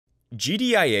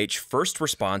GDIH First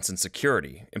Response and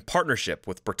Security, in partnership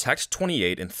with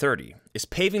Protect28 and 30, is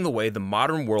paving the way the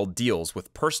modern world deals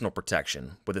with personal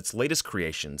protection with its latest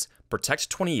creations,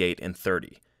 Protect28 and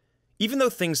 30. Even though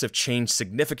things have changed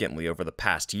significantly over the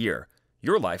past year,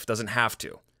 your life doesn't have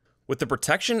to. With the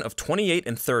protection of 28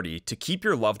 and 30 to keep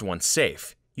your loved ones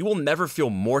safe, you will never feel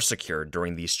more secure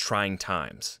during these trying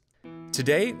times.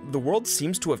 Today, the world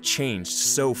seems to have changed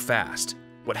so fast.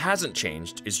 What hasn't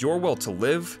changed is your will to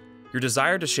live, your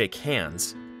desire to shake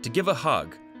hands, to give a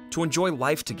hug, to enjoy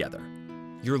life together,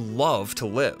 your love to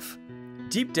live.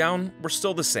 Deep down, we're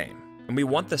still the same, and we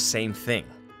want the same thing,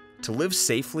 to live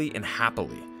safely and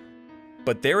happily.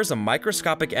 But there is a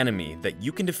microscopic enemy that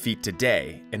you can defeat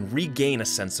today and regain a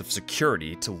sense of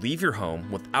security to leave your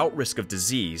home without risk of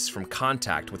disease from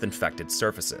contact with infected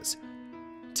surfaces.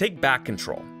 Take back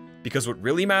control, because what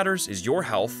really matters is your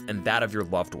health and that of your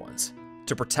loved ones,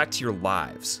 to protect your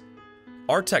lives.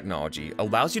 Our technology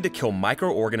allows you to kill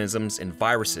microorganisms and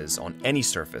viruses on any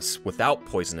surface without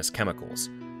poisonous chemicals,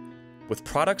 with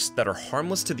products that are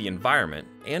harmless to the environment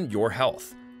and your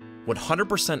health,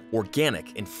 100%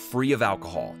 organic and free of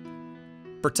alcohol.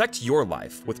 Protect your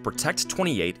life with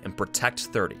Protect28 and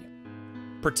Protect30.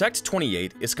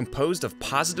 Protect28 is composed of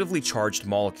positively charged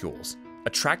molecules,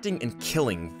 attracting and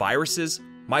killing viruses,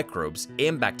 microbes,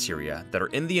 and bacteria that are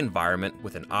in the environment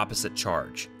with an opposite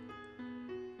charge.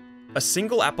 A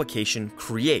single application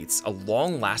creates a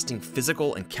long-lasting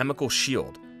physical and chemical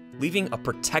shield, leaving a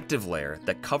protective layer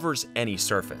that covers any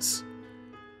surface.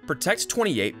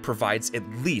 Protect28 provides at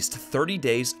least 30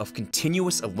 days of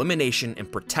continuous elimination and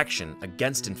protection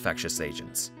against infectious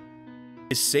agents.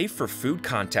 Is safe for food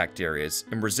contact areas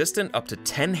and resistant up to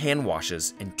 10 hand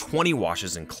washes and 20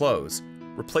 washes in clothes,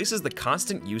 replaces the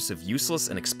constant use of useless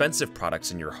and expensive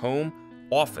products in your home,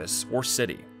 office, or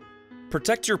city.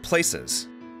 Protect your places.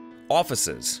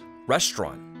 Offices,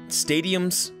 restaurants,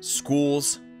 stadiums,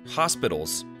 schools,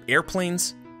 hospitals,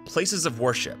 airplanes, places of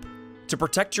worship, to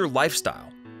protect your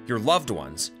lifestyle, your loved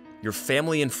ones, your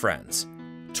family and friends,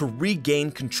 to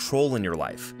regain control in your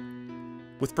life.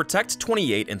 With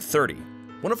Protect28 and 30,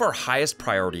 one of our highest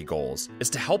priority goals is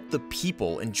to help the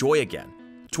people enjoy again,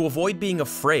 to avoid being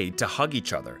afraid to hug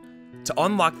each other, to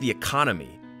unlock the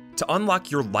economy, to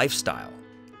unlock your lifestyle.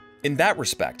 In that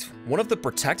respect, one of the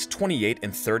Protect28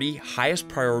 and 30 highest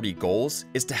priority goals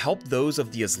is to help those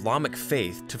of the Islamic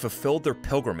faith to fulfill their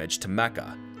pilgrimage to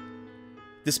Mecca.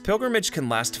 This pilgrimage can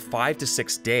last 5 to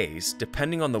 6 days,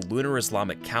 depending on the lunar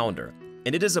Islamic calendar,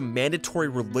 and it is a mandatory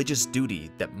religious duty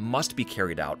that must be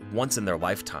carried out once in their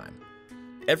lifetime.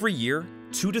 Every year,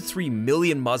 2 to 3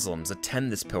 million Muslims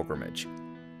attend this pilgrimage.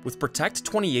 With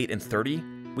Protect28 and 30,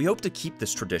 we hope to keep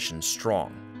this tradition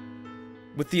strong.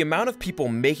 With the amount of people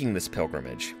making this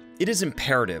pilgrimage, it is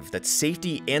imperative that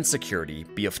safety and security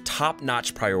be of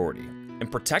top-notch priority, and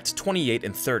Protect28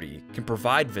 and 30 can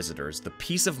provide visitors the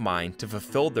peace of mind to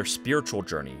fulfill their spiritual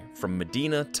journey from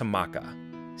Medina to Makkah.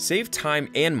 Save time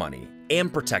and money,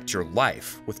 and protect your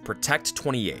life with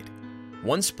Protect28.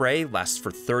 One spray lasts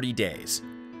for 30 days.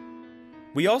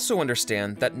 We also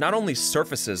understand that not only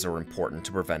surfaces are important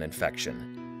to prevent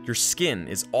infection, your skin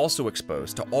is also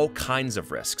exposed to all kinds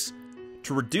of risks.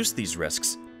 To reduce these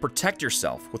risks, protect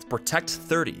yourself with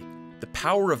Protect30, the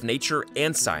power of nature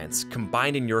and science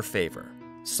combined in your favor.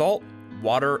 Salt,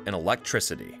 water, and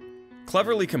electricity.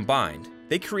 Cleverly combined,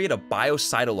 they create a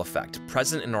biocidal effect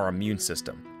present in our immune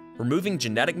system, removing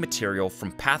genetic material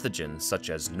from pathogens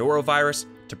such as norovirus,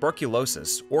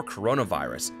 tuberculosis, or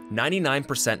coronavirus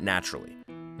 99% naturally.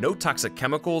 No toxic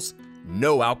chemicals,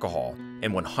 no alcohol,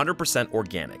 and 100%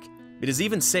 organic. It is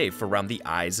even safe around the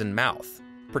eyes and mouth.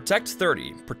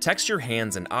 Protect30 protects your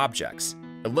hands and objects,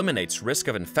 eliminates risk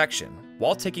of infection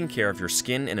while taking care of your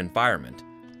skin and environment,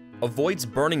 avoids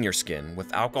burning your skin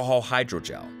with alcohol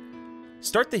hydrogel.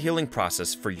 Start the healing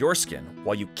process for your skin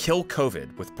while you kill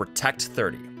COVID with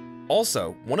Protect30.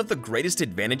 Also, one of the greatest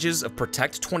advantages of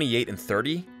Protect28 and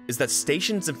 30 is that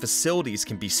stations and facilities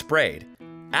can be sprayed.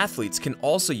 Athletes can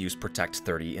also use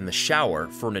Protect30 in the shower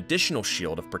for an additional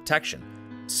shield of protection,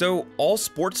 so all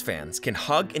sports fans can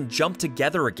hug and jump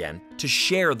together again to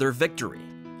share their victory.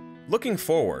 Looking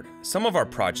forward, some of our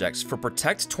projects for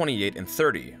Protect28 and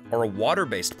 30 are a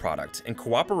water-based product in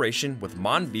cooperation with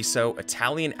Monviso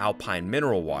Italian Alpine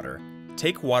Mineral Water,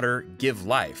 Take Water, Give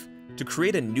Life, to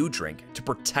create a new drink to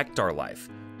protect our life.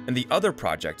 And the other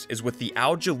project is with the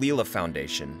Al Jalila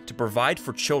Foundation to provide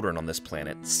for children on this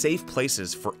planet safe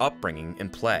places for upbringing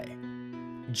and play.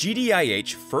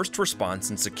 GDIH First Response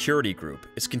and Security Group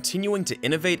is continuing to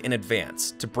innovate and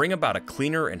advance to bring about a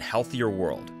cleaner and healthier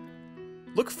world.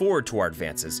 Look forward to our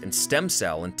advances in stem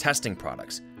cell and testing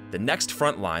products, the next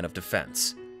front line of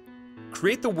defense.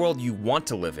 Create the world you want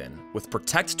to live in with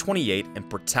Protect28 and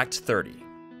Protect30.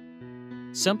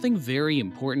 Something very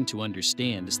important to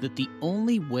understand is that the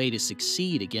only way to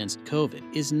succeed against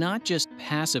COVID is not just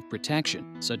passive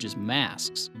protection, such as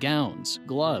masks, gowns,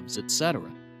 gloves,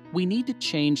 etc. We need to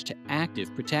change to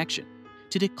active protection,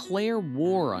 to declare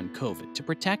war on COVID to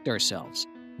protect ourselves.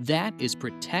 That is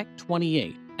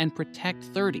Protect28 and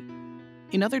Protect30.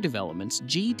 In other developments,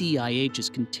 GDIH is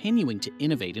continuing to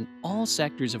innovate in all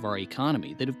sectors of our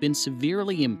economy that have been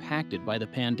severely impacted by the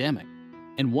pandemic.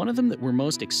 And one of them that we're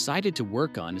most excited to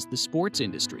work on is the sports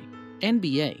industry.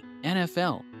 NBA,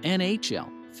 NFL,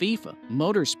 NHL, FIFA,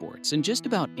 motorsports, and just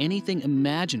about anything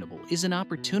imaginable is an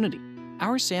opportunity.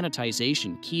 Our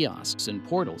sanitization kiosks and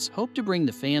portals hope to bring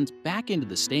the fans back into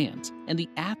the stands and the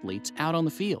athletes out on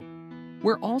the field.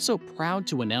 We're also proud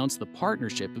to announce the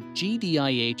partnership of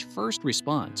GDIH First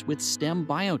Response with STEM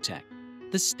Biotech.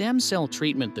 The stem cell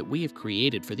treatment that we have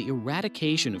created for the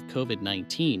eradication of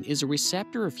COVID-19 is a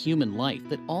receptor of human life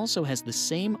that also has the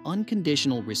same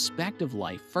unconditional respect of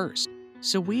life first.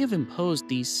 So we have imposed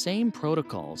these same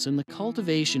protocols in the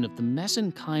cultivation of the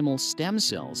mesenchymal stem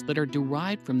cells that are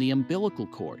derived from the umbilical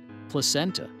cord,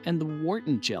 placenta, and the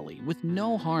Wharton jelly with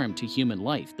no harm to human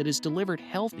life that is delivered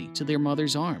healthy to their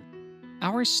mother's arm.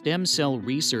 Our stem cell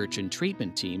research and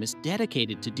treatment team is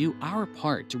dedicated to do our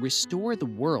part to restore the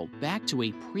world back to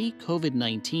a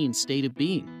pre-COVID-19 state of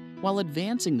being, while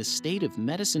advancing the state of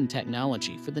medicine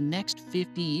technology for the next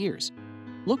 50 years.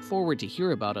 Look forward to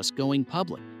hear about us going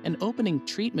public and opening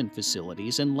treatment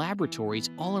facilities and laboratories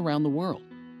all around the world.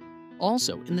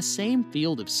 Also, in the same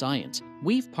field of science,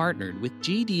 we've partnered with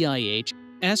GDIH,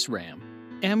 SRAM,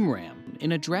 MRAM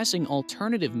in addressing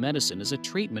alternative medicine as a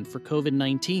treatment for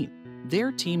COVID-19.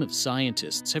 Their team of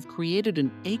scientists have created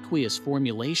an aqueous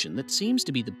formulation that seems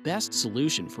to be the best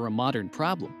solution for a modern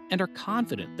problem and are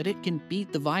confident that it can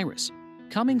beat the virus.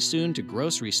 Coming soon to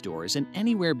grocery stores and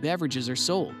anywhere beverages are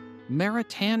sold,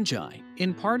 Maratangi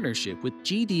in partnership with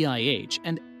GDIH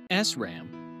and SRAM,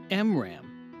 MRAM.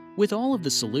 With all of the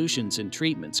solutions and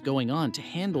treatments going on to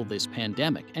handle this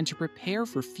pandemic and to prepare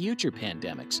for future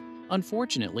pandemics,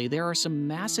 unfortunately there are some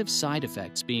massive side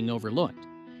effects being overlooked.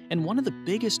 And one of the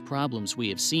biggest problems we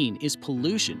have seen is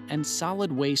pollution and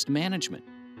solid waste management.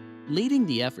 Leading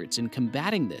the efforts in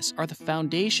combating this are the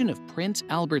foundation of Prince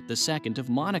Albert II of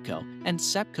Monaco and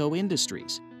SEPCO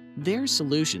Industries. Their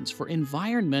solutions for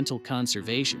environmental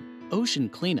conservation, ocean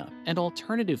cleanup, and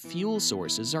alternative fuel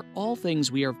sources are all things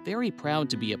we are very proud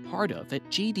to be a part of at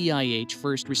GDIH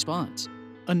First Response.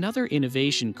 Another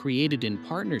innovation created in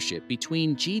partnership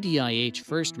between GDIH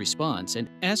First Response and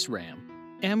SRAM,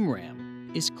 MRAM,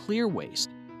 is clear waste.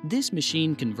 This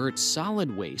machine converts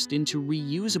solid waste into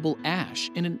reusable ash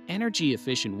in an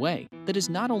energy-efficient way that is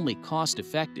not only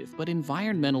cost-effective but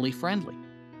environmentally friendly.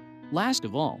 Last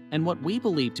of all, and what we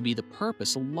believe to be the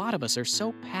purpose a lot of us are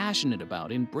so passionate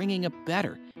about in bringing a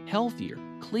better, healthier,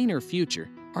 cleaner future,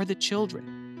 are the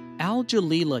children. Al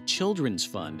Jalila Children's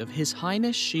Fund of His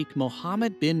Highness Sheikh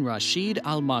Mohammed bin Rashid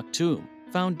Al Maktoum,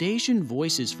 Foundation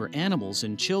Voices for Animals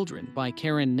and Children by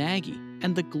Karen Nagy,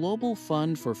 and the Global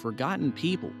Fund for Forgotten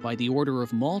People by the Order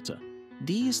of Malta.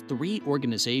 These three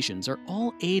organizations are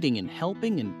all aiding in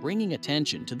helping and bringing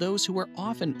attention to those who are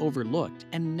often overlooked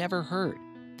and never heard: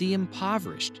 the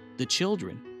impoverished, the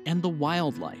children, and the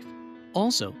wildlife.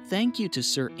 Also, thank you to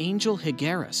Sir Angel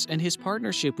Higueras and his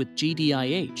partnership with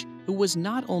GDIH, who was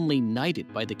not only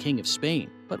knighted by the King of Spain,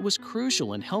 but was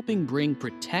crucial in helping bring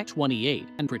Protect28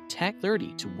 and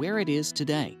Protect30 to where it is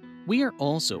today. We are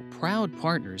also proud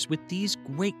partners with these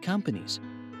great companies.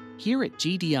 Here at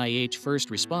GDIH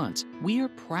First Response, we are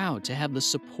proud to have the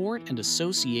support and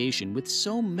association with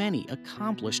so many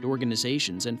accomplished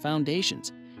organizations and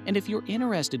foundations. And if you're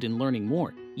interested in learning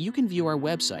more, you can view our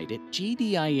website at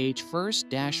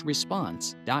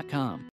gdihfirst-response.com.